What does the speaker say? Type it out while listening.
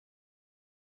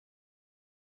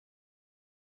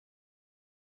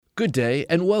Good day,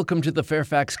 and welcome to the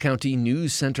Fairfax County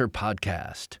News Center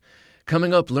podcast.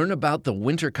 Coming up, learn about the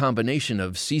winter combination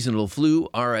of seasonal flu,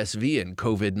 RSV, and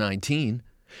COVID-19,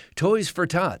 Toys for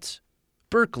Tots,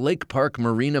 Burke Lake Park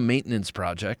Marina Maintenance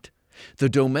Project, the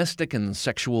Domestic and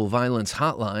Sexual Violence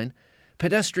Hotline,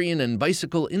 pedestrian and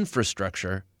bicycle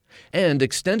infrastructure, and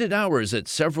extended hours at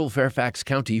several Fairfax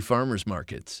County farmers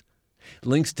markets.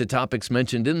 Links to topics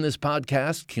mentioned in this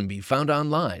podcast can be found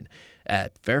online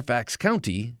at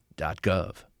fairfaxcounty.gov.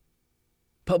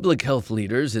 Public health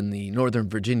leaders in the Northern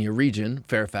Virginia region,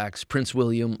 Fairfax, Prince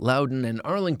William, Loudoun, and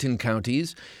Arlington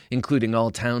counties, including all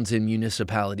towns and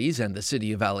municipalities and the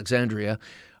city of Alexandria,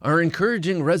 are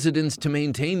encouraging residents to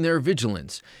maintain their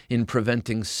vigilance in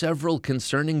preventing several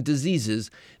concerning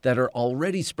diseases that are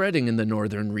already spreading in the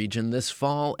northern region this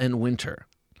fall and winter: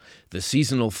 the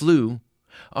seasonal flu,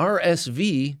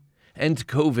 RSV, and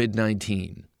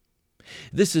COVID-19.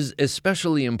 This is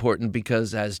especially important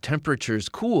because as temperatures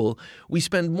cool, we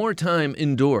spend more time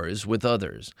indoors with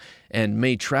others and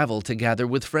may travel to gather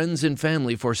with friends and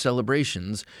family for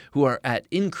celebrations who are at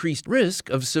increased risk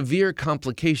of severe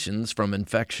complications from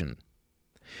infection.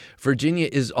 Virginia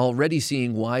is already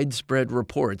seeing widespread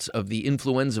reports of the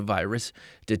influenza virus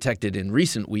detected in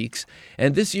recent weeks,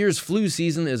 and this year's flu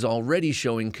season is already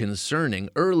showing concerning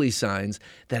early signs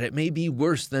that it may be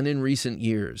worse than in recent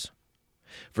years.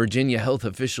 Virginia health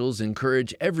officials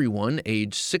encourage everyone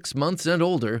aged 6 months and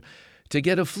older to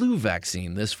get a flu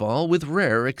vaccine this fall, with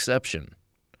rare exception.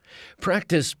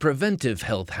 Practice preventive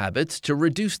health habits to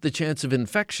reduce the chance of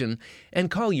infection, and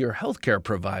call your healthcare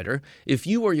provider if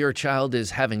you or your child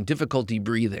is having difficulty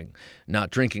breathing, not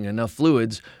drinking enough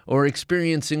fluids, or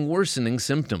experiencing worsening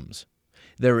symptoms.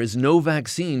 There is no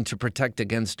vaccine to protect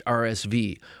against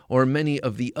RSV or many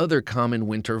of the other common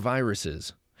winter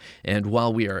viruses. And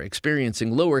while we are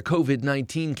experiencing lower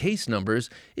COVID-19 case numbers,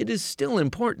 it is still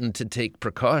important to take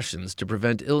precautions to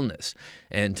prevent illness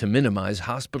and to minimize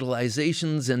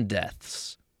hospitalizations and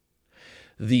deaths.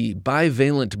 The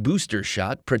bivalent booster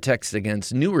shot protects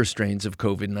against newer strains of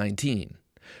COVID-19.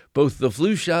 Both the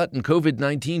flu shot and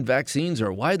COVID-19 vaccines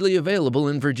are widely available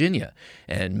in Virginia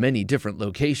and many different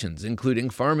locations, including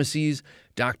pharmacies,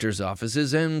 doctors'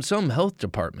 offices, and some health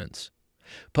departments.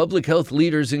 Public health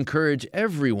leaders encourage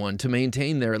everyone to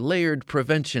maintain their layered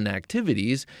prevention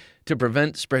activities to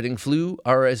prevent spreading flu,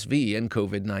 RSV, and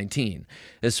COVID-19,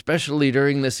 especially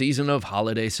during the season of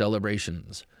holiday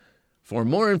celebrations. For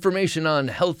more information on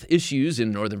health issues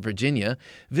in Northern Virginia,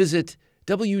 visit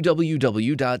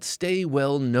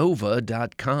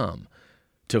www.staywellnova.com.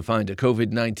 To find a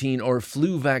COVID-19 or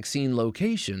flu vaccine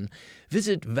location,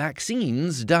 visit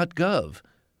vaccines.gov.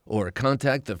 or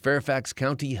contact the Fairfax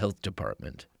County Health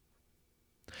Department.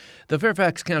 The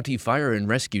Fairfax County Fire and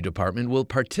Rescue Department will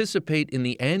participate in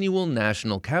the annual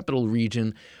National Capital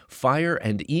Region Fire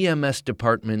and EMS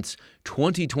Department's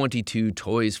 2022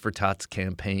 Toys for Tots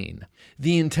campaign.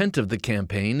 The intent of the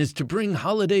campaign is to bring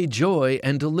holiday joy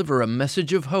and deliver a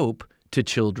message of hope to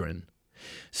children.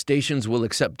 Stations will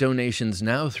accept donations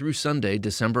now through Sunday,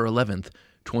 December 11th,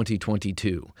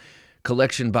 2022.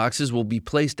 Collection boxes will be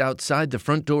placed outside the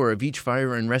front door of each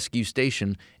fire and rescue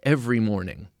station every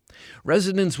morning.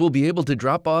 Residents will be able to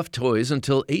drop off toys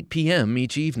until 8 p.m.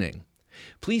 each evening.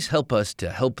 Please help us to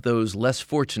help those less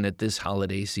fortunate this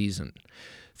holiday season.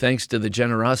 Thanks to the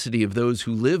generosity of those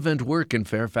who live and work in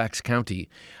Fairfax County,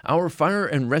 our Fire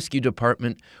and Rescue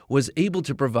Department was able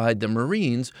to provide the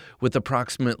Marines with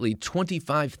approximately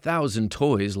 25,000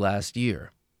 toys last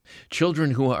year.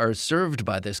 Children who are served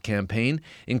by this campaign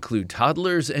include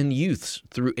toddlers and youths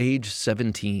through age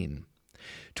 17.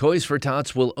 Toys for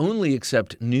Tots will only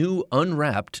accept new,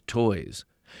 unwrapped toys.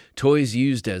 Toys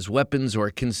used as weapons or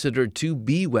considered to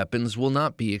be weapons will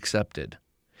not be accepted.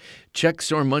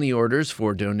 Checks or money orders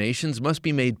for donations must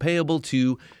be made payable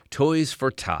to Toys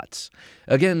for Tots.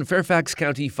 Again, Fairfax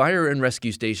County Fire and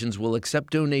Rescue Stations will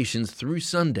accept donations through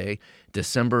Sunday,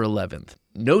 December 11th.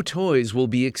 No toys will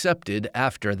be accepted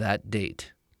after that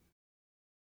date.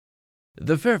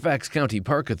 The Fairfax County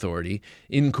Park Authority,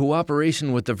 in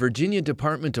cooperation with the Virginia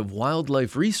Department of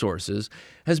Wildlife Resources,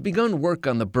 has begun work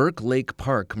on the Burke Lake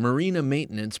Park Marina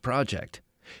Maintenance Project,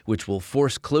 which will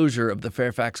force closure of the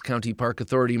Fairfax County Park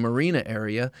Authority Marina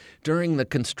area during the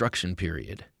construction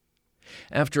period.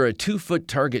 After a 2-foot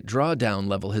target drawdown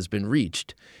level has been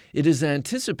reached, it is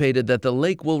anticipated that the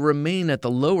lake will remain at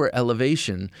the lower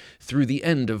elevation through the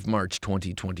end of March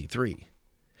 2023.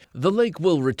 The lake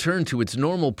will return to its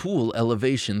normal pool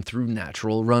elevation through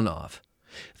natural runoff.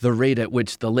 The rate at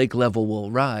which the lake level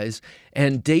will rise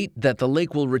and date that the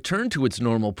lake will return to its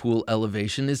normal pool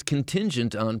elevation is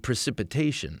contingent on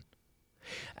precipitation.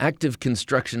 Active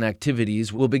construction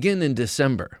activities will begin in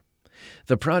December.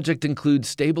 The project includes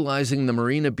stabilizing the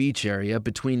Marina beach area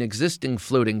between existing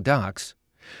floating docks,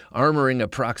 armoring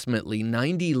approximately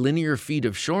 90 linear feet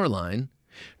of shoreline,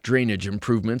 drainage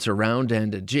improvements around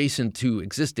and adjacent to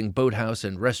existing boathouse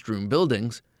and restroom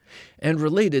buildings, and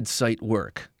related site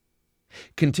work.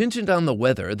 Contingent on the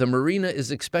weather, the marina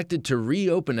is expected to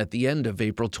reopen at the end of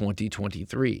April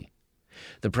 2023.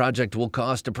 The project will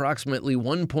cost approximately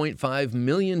 $1.5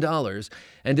 million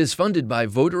and is funded by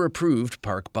voter-approved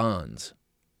park bonds.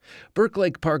 Burke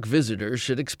Lake Park visitors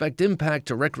should expect impact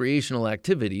to recreational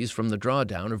activities from the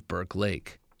drawdown of Burke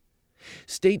Lake.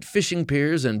 State fishing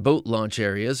piers and boat launch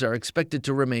areas are expected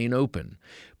to remain open,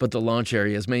 but the launch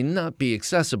areas may not be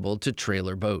accessible to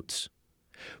trailer boats.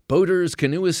 Boaters,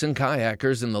 canoeists, and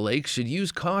kayakers in the lake should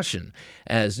use caution,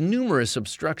 as numerous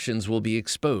obstructions will be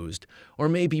exposed or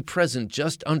may be present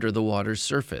just under the water's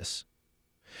surface.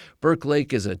 Burke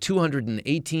Lake is a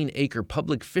 218-acre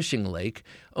public fishing lake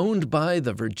owned by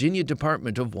the Virginia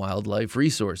Department of Wildlife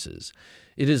Resources.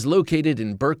 It is located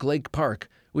in Burke Lake Park,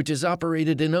 which is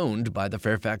operated and owned by the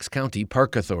Fairfax County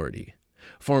Park Authority.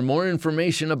 For more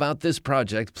information about this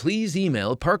project, please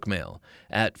email parkmail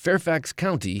at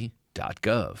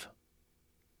fairfaxcounty.gov.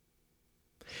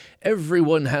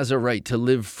 Everyone has a right to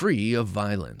live free of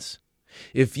violence.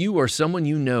 If you or someone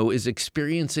you know is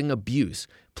experiencing abuse,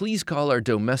 please call our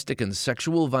Domestic and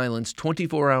Sexual Violence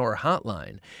 24-hour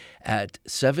hotline at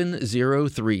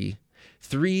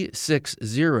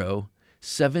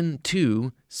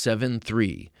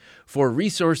 703-360-7273 for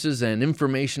resources and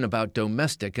information about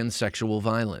domestic and sexual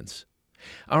violence.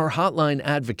 Our hotline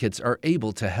advocates are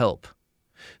able to help.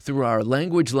 Through our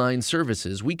language line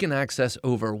services, we can access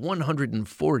over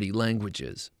 140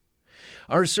 languages.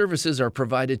 Our services are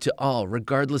provided to all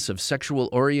regardless of sexual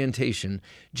orientation,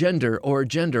 gender, or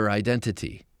gender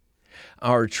identity.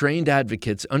 Our trained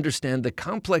advocates understand the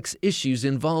complex issues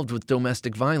involved with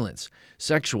domestic violence,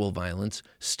 sexual violence,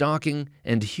 stalking,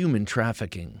 and human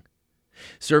trafficking.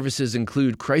 Services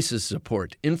include crisis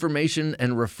support, information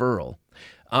and referral,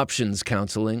 options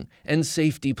counseling, and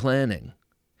safety planning.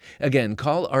 Again,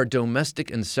 call our Domestic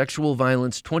and Sexual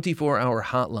Violence 24-hour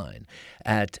hotline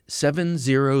at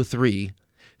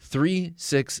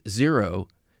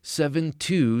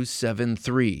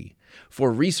 703-360-7273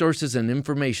 for resources and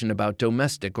information about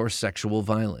domestic or sexual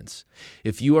violence.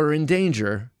 If you are in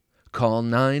danger, call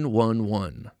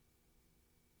 911.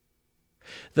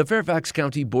 The Fairfax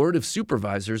County Board of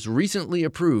Supervisors recently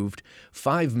approved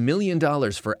 $5 million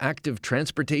for active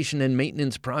transportation and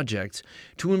maintenance projects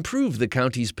to improve the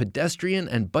county's pedestrian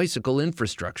and bicycle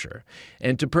infrastructure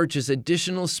and to purchase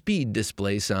additional speed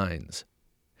display signs.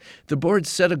 The board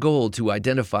set a goal to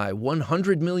identify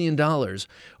 $100 million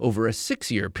over a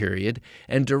 6-year period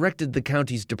and directed the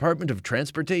county's Department of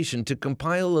Transportation to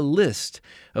compile a list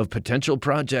of potential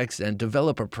projects and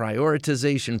develop a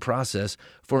prioritization process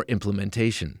for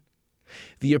implementation.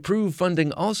 The approved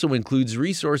funding also includes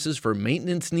resources for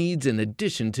maintenance needs in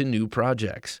addition to new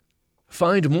projects.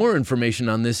 Find more information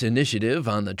on this initiative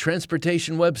on the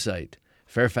transportation website,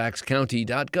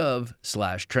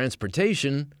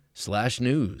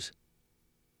 fairfaxcounty.gov/transportation/news.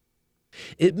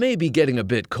 It may be getting a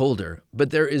bit colder, but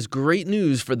there is great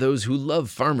news for those who love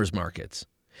farmers markets.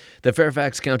 The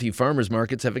Fairfax County Farmers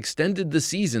Markets have extended the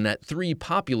season at 3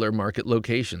 popular market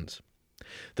locations.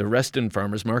 The Reston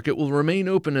Farmers Market will remain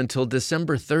open until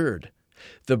December 3rd.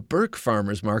 The Burke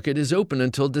Farmers Market is open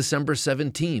until December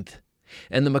 17th.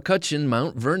 And the McCutcheon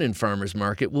Mount Vernon Farmers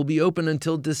Market will be open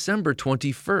until December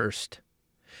 21st.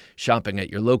 Shopping at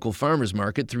your local farmers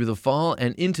market through the fall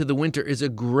and into the winter is a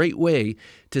great way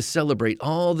to celebrate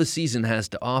all the season has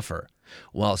to offer,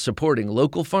 while supporting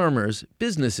local farmers,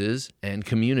 businesses, and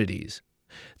communities.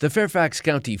 The Fairfax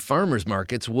County Farmers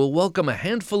Markets will welcome a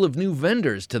handful of new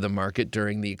vendors to the market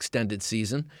during the extended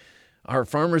season. Our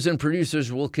farmers and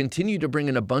producers will continue to bring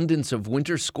an abundance of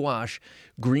winter squash,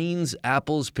 greens,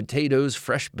 apples, potatoes,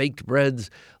 fresh baked breads,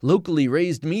 locally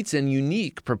raised meats, and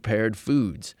unique prepared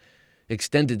foods.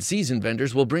 Extended season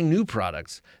vendors will bring new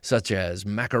products such as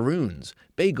macaroons,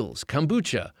 bagels,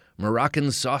 kombucha,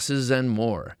 Moroccan sauces, and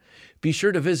more. Be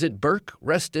sure to visit Burke,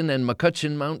 Reston, and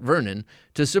McCutcheon Mount Vernon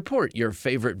to support your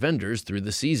favorite vendors through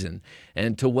the season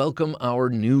and to welcome our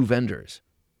new vendors.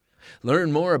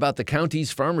 Learn more about the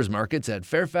county's farmers markets at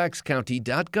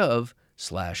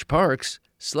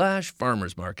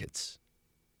fairfaxcounty.gov/parks/farmers markets.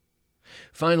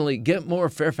 Finally, get more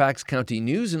Fairfax County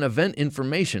news and event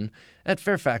information at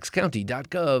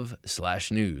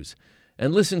fairfaxcounty.gov/news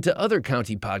and listen to other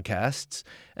county podcasts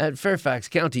at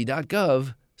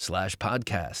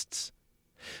fairfaxcounty.gov/podcasts.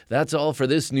 That's all for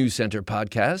this News Center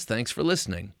podcast. Thanks for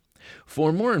listening.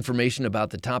 For more information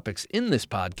about the topics in this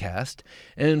podcast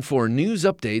and for news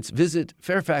updates, visit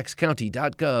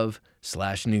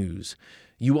fairfaxcounty.gov/news.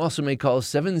 You also may call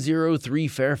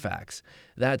 703-FAIRFAX.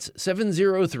 That's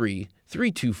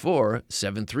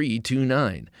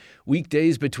 703-324-7329.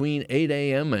 Weekdays between 8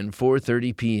 a.m. and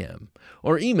 4:30 p.m.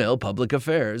 Or email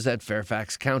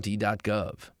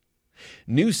publicaffairs@fairfaxcounty.gov.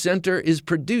 News Center is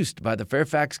produced by the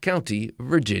Fairfax County,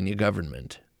 Virginia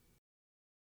government.